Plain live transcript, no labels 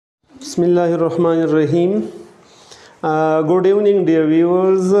Bismillahirrahmanirrahim. Good evening, dear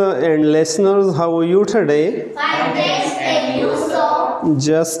viewers and listeners. How are you today? Fine, thanks, and you so?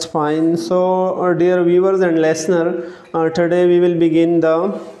 Just fine. So, dear viewers and listeners, today we will begin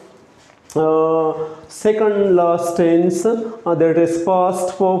the second last tense, that is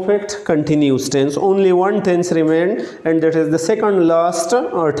past perfect continuous tense. Only one tense remained, and that is the second last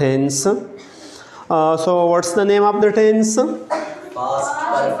tense. So, what's the name of the tense?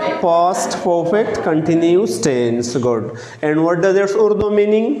 Past perfect continuous tense. Good. And what does its Urdu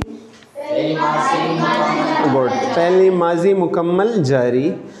meaning? Good. पहली माजी मुकम्मल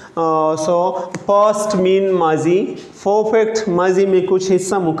जारी. So past mean माजी, perfect माजी में कुछ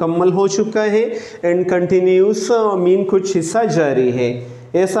हिस्सा मुकम्मल हो चुका है, and continuous mean कुछ हिस्सा जारी है.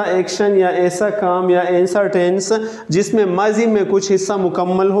 ऐसा एक्शन या ऐसा काम या ऐसा टेंस जिसमें माजी में कुछ हिस्सा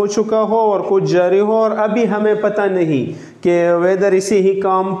मुकम्मल हो चुका हो और कुछ जारी हो और अभी हमें पता नहीं कि वेदर इसी ही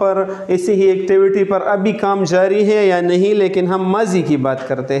काम पर, इसी ही एक्टिविटी पर अभी काम जारी है या नहीं, लेकिन हम माजी की बात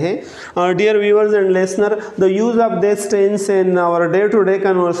करते हैं. Dear viewers and listener, the use of this tense in our day to day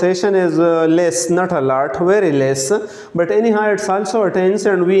conversation is less, not a lot, very less, but any how it's also a tense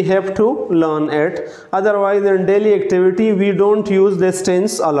and we have to learn it. Otherwise in daily activity we don't use this tense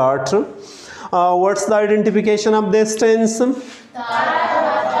a lot. What's the identification of this tense?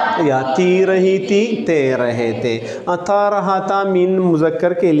 या ती रही थी, ते रहे थे. था रहा था मीन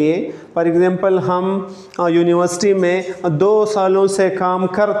मुज़क्कर के लिए. फॉर एग्ज़ाम्पल हम यूनिवर्सिटी में 2 सालों से काम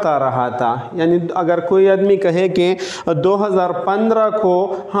करता रहा था. यानी अगर कोई आदमी कहे कि 2015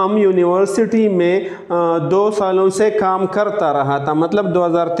 को हम यूनिवर्सिटी में 2 सालों से काम करता रहा था, मतलब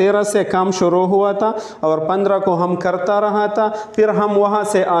 2013 से काम शुरू हुआ था और 15 को हम करता रहा था. फिर हम वहाँ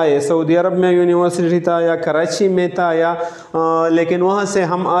से आए, सऊदी अरब में यूनिवर्सिटी था या कराची में था या लेकिन वहाँ से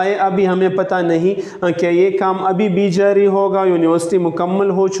हम आए. अभी हमें पता नहीं कि ये काम अभी भी जारी होगा, यूनिवर्सिटी मुकम्मल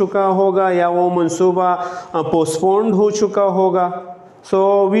हो चुका होगा या वो मंसूबा पोस्टपोन्ड हो चुका होगा.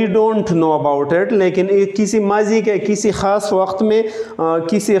 So we don't know about it. लेकिन किसी माजी के किसी ख़ास वक्त में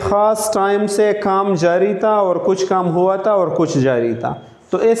किसी ख़ास टाइम से काम जारी था और कुछ काम हुआ था और कुछ जारी था.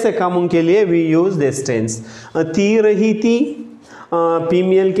 तो ऐसे कामों के लिए वी यूज़ दिस टेंस. थी रही थी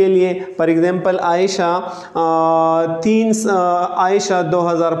फीमेल के लिए. फॉर एग्ज़ाम्पल आयशा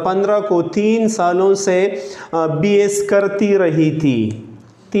 2015 को 3 सालों से बीएस करती रही थी.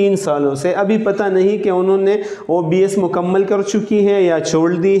 3 सालों से. अभी पता नहीं कि उन्होंने वो बीएस मुकम्मल कर चुकी है या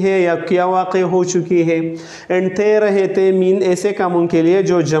छोड़ दी है या क्या वाक़ई हो चुकी है. एंड थे रहे थे मीन ऐसे कामों के लिए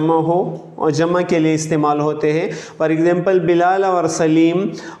जो जमा हो और जमा के लिए इस्तेमाल होते हैं. फॉर एग्ज़ाम्पल बिलाल और सलीम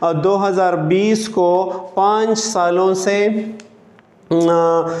 2020 को 5 सालों से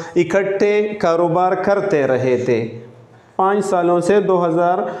इकट्ठे कारोबार करते रहे थे. 5 सालों से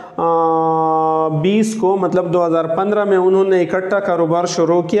 2020 को मतलब 2015 में उन्होंने इकट्ठा कारोबार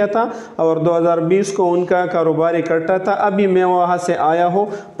शुरू किया था और 2020 को उनका कारोबार इकट्ठा था. अभी मैं वहाँ से आया हूँ,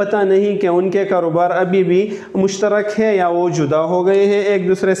 पता नहीं कि उनके कारोबार अभी भी मुश्तरक है या वो जुदा हो गए हैं एक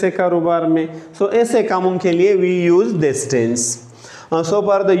दूसरे से कारोबार में. सो ऐसे कामों के लिए we use this tense. So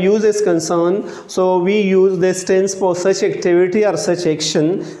far the use is concerned, so we use this tense for such activity or such action,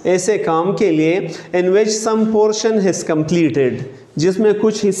 ऐसे काम के लिए in which some portion is completed, जिसमें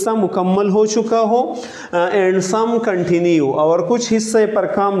कुछ हिस्सा मुकम्मल हो चुका हो, and some continue, और कुछ हिस्से पर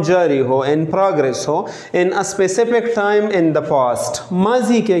काम जारी हो, in progress हो, in a specific time in the past,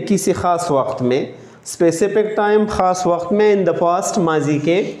 माजी के किसी ख़ास वक्त में. specific time ख़ास वक्त में, in the past माजी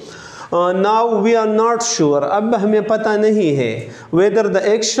के. Now we are not sure, अब हमें पता नहीं है whether the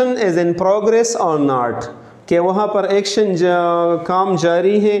action is in progress or not, कि वहाँ पर एक्शन काम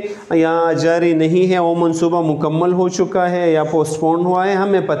जारी है या जारी नहीं है, वो मंसूबा मुकम्मल हो चुका है या पोस्टपोन हुआ है,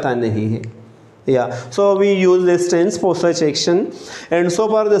 हमें पता नहीं है. Yeah, so we use this tense for such action. And so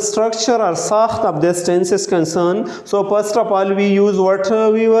far the structure or sakht of this tense is concerned, so first of all we use what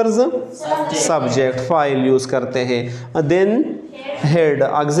viewers? Subject, file use करते हैं. Then head,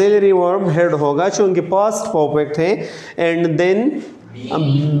 auxiliary verb head होगा चूँकि past perfect है. And then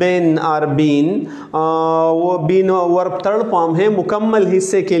been or been, वो been verb third form है, मुकम्मल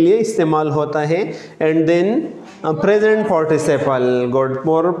हिस्से के लिए इस्तेमाल होता है. And then present participle, good,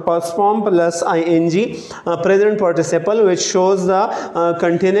 for past form plus ing, present participle which shows the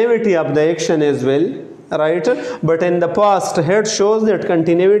continuity of the action as well. right? But in the past, had shows that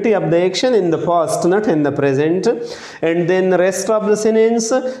continuity of the action in the past, not in the present. And then rest of the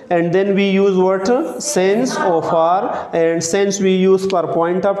sentence, and then we use what? Since or for, and since we use per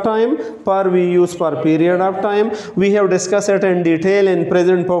point of time, per we use per period of time. We have discussed it in detail in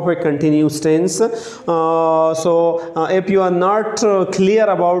present perfect continuous tense. If you are not clear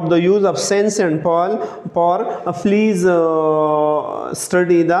about the use of since and for, please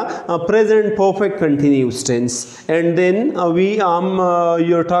study the present perfect continuous tense, and then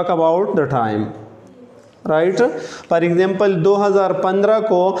you talk about the time, right. For example 2015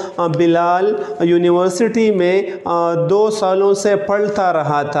 को Bilal university में 2 सालों से पढ़ता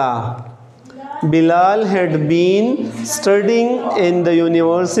रहा था. Bilal had been studying in the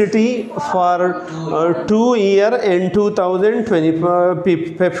university for 2 years in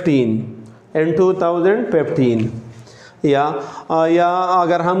 2015. In 2015. या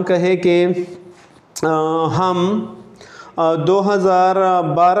अगर हम कहें कि हम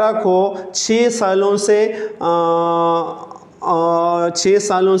 2012 को 6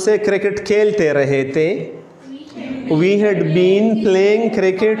 सालों से क्रिकेट खेलते रहे थे. We had been playing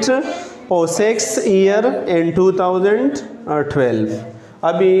cricket for 6 years in 2012.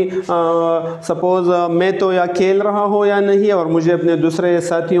 अभी सपोज़ मैं तो या खेल रहा हो या नहीं, और मुझे अपने दूसरे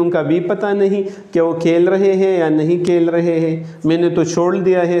साथियों का भी पता नहीं कि वो खेल रहे हैं या नहीं खेल रहे हैं, मैंने तो छोड़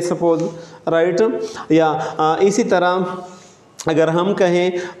दिया है सपोज़, राइट. या इसी तरह अगर हम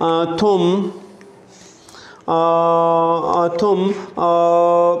कहें तुम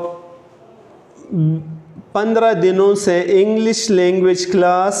 15 दिनों से इंग्लिश लैंग्वेज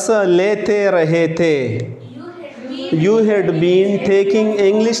क्लास लेते रहे थे. You had been taking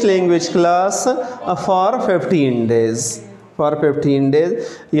English language class for 15 days. For 15 days.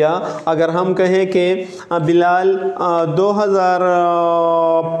 या अगर हम कहें कि बिलाल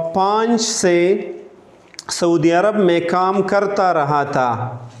 2005 से सऊदी अरब में काम करता रहा था.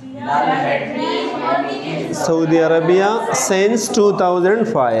 Saudi Arabia since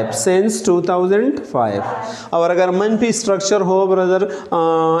 2005. Since 2005. और अगर मनफी स्ट्रक्चर हो ब्रदर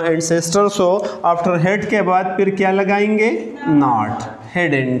एंड सिस्टर्स हो, आफ्टर हेड के बाद फिर क्या लगाएंगे? Not,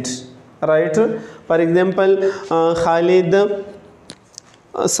 हेडेंट, right. For example Khalid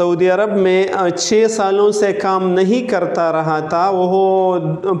Saudi अरब में 6 सालों से काम नहीं करता रहा था, वो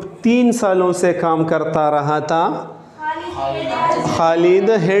 3 सालों से काम करता रहा था. Khalid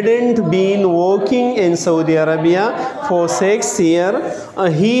hadn't been working in Saudi Arabia for 6 years.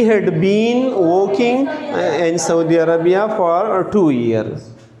 He had been working in Saudi Arabia for 2 years,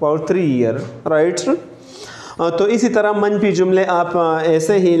 for 3 years, right? तो इसी तरह मनफी जुमले आप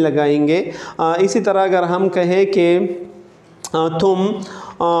ऐसे ही लगाएंगे. इसी तरह अगर हम कहें कि तुम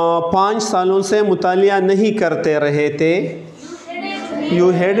 5 सालों से मुतालिया नहीं करते रहे थे. You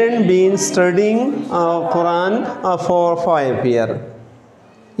hadn't been studying Quran for 5 years.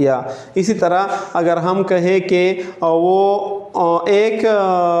 या इसी तरह अगर हम कहें कि वो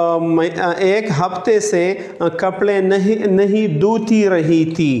एक हफ्ते से कपड़े नहीं धोती रही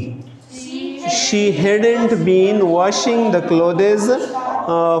थी. She hadn't been washing the clothes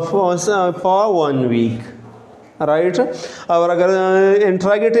for 1 week. Right. और अगर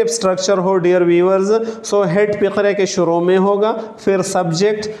इंट्रोगेटिव स्ट्रक्चर हो डियर व्यूअर्स, सो हेड फ़िक्रे के शुरू में होगा, फिर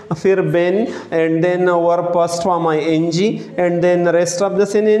सब्जेक्ट, फिर Ben, and then verb past form ING, and then rest of the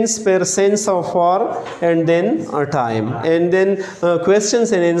sentence, फिर sense of for, and then time, and then question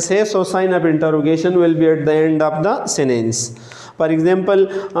sentence है, so sine of interrogation will be at the end of the sentence. For example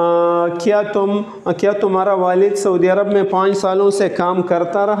क्या तुम्हारा वालिद Saudi अरब में 5 सालों से काम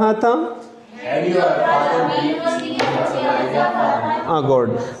करता रहा था? Good.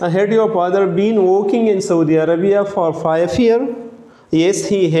 Had your father been working in Saudi Arabia for 5 years? Yes,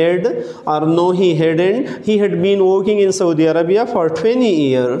 he had, or no, he hadn't. He had been working in Saudi Arabia for 20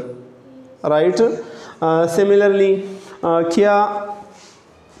 years. Right? Similarly, क्या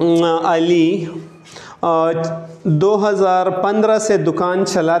अली 2015 से दुकान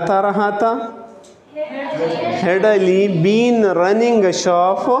चलाता रहा था? Had Ali been running a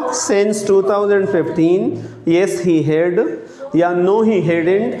shop since 2015? Yes, he had. या no, he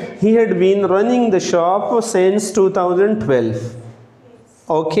hadn't. He had been running the shop since 2012.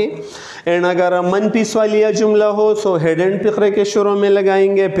 Okay. And अगर मनफी सवालिया जुमला हो, सो hadn't फ़िक्रे के शुरू में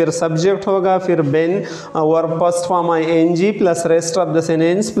लगाएंगे, फिर सब्जेक्ट होगा, फिर Ben, verb past form ING plus rest of the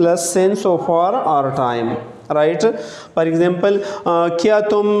sentence plus sense of for और टाइम, राइट. फॉर एग्जांपल क्या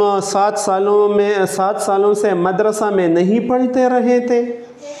तुम 7 सालों से मदरसा में नहीं पढ़ते रहे थे?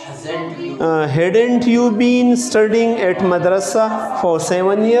 Hadn't you been studying at madrasa for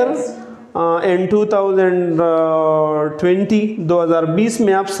 7 years? इन 2020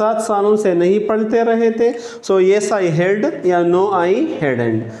 में आप 7 सालों से नहीं पढ़ते रहे थे? सो येस आई हैड या नो आई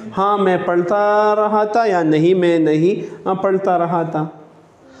हैडंट। हाँ मैं पढ़ता रहा था या नहीं मैं नहीं पढ़ता रहा था।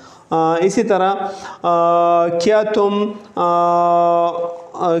 इसी तरह क्या तुम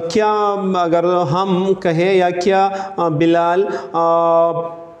क्या अगर हम कहें या क्या बिलाल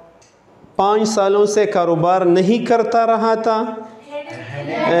 5 सालों से कारोबार नहीं करता रहा था?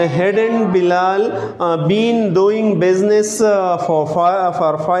 Hadn't Bilal been doing business for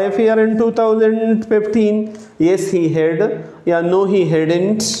 5 years in 2015? Yes he had या no he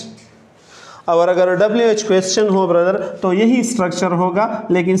hadn't। और अगर WH क्वेश्चन हो ब्रदर तो यही स्ट्रक्चर होगा,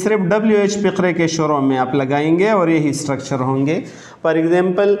 लेकिन सिर्फ WH फ़िक्रे के शुरू में आप लगाएंगे और यही स्ट्रक्चर होंगे। फॉर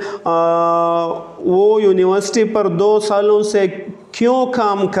एग्ज़ाम्पल वो यूनिवर्सिटी पर 2 सालों से क्यों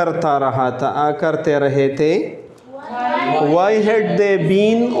काम करते रहे थे? Why had they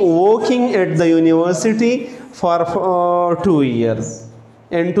been working at the university for 2 years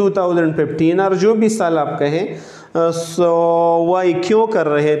in 2015? और जो भी साल आप कहें सो वाई क्यों कर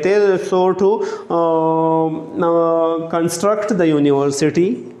रहे थे? सो टू कंस्ट्रक्ट द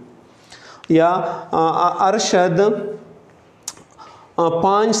यूनिवर्सिटी। या अरशद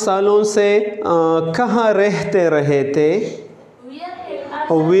 5 सालों से कहाँ रहते रहे थे?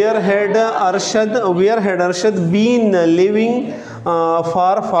 Where had Arshad been living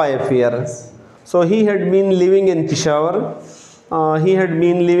for 5 years? So he had been living in Peshawar. He had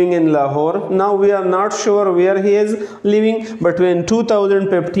been living in Lahore. Now we are not sure where he is living, but in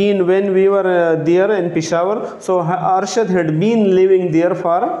 2015 when we were there in Peshawar, so Arshad had been living there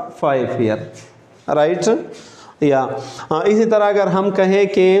for 5 years, right? Yeah. इसी तरह अगर हम कहें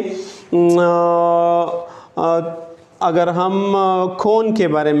कि अगर हम कौन के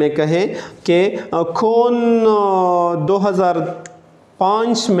बारे में कहें कि कौन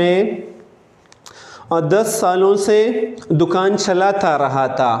 2005 में 10 सालों से दुकान चलाता रहा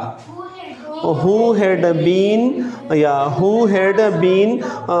था? Who had been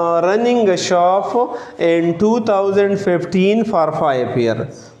running a shop in 2015 for 5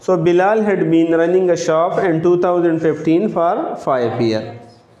 years? So Bilal had been running a shop in 2015 for 5 years.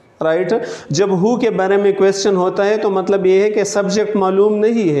 Right जब हु के बारे में क्वेश्चन होता है तो मतलब ये है कि सब्जेक्ट मालूम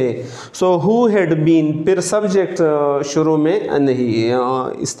नहीं है। सो हु हैड बीन फिर सब्जेक्ट शुरू में नहीं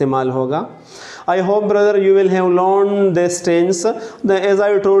इस्तेमाल होगा। I hope brother you will have learned this tense. As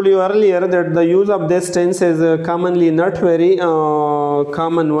I told you earlier that the use of this tense is commonly not very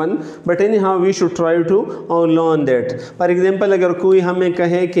common one, but anyhow we should try to learn that. For example अगर कोई हमें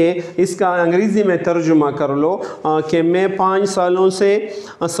कहे कि इसका अंग्रेज़ी में तर्जुमा कर लो कि मैं 5 सालों से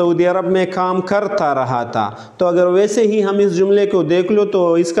सऊदी अरब में काम करता रहा था, तो अगर वैसे ही हम इस जुमले को देख लो तो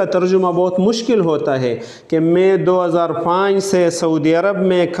इसका तर्जुमा बहुत मुश्किल होता है कि मैं 2005 से सऊदी अरब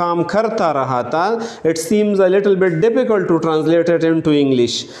में काम करता रहा था। It seems a little bit difficult to translate it into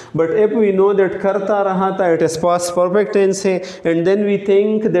English, but if we know that करता रहा था it is past perfect tense है, and then we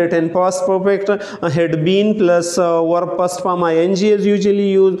think that in past perfect had been plus verb past form ing is usually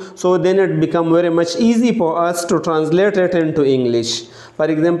used, so then it become very much easy for us to translate it into English. For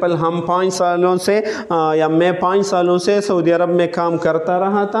example हम 5 सालों से या मैं 5 सालों से Saudi अरब में काम करता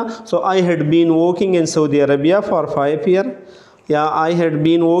रहा था। So I had been working in Saudi Arabia for 5 years. Yeah, I had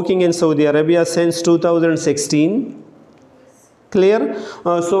been working in Saudi Arabia since 2016. Clear?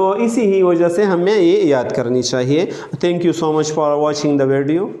 So इसी ही वजह से हमें ये याद करनी चाहिए। Thank you so much for watching the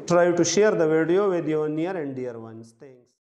video. Try to share the video with your near and dear ones. Thank you.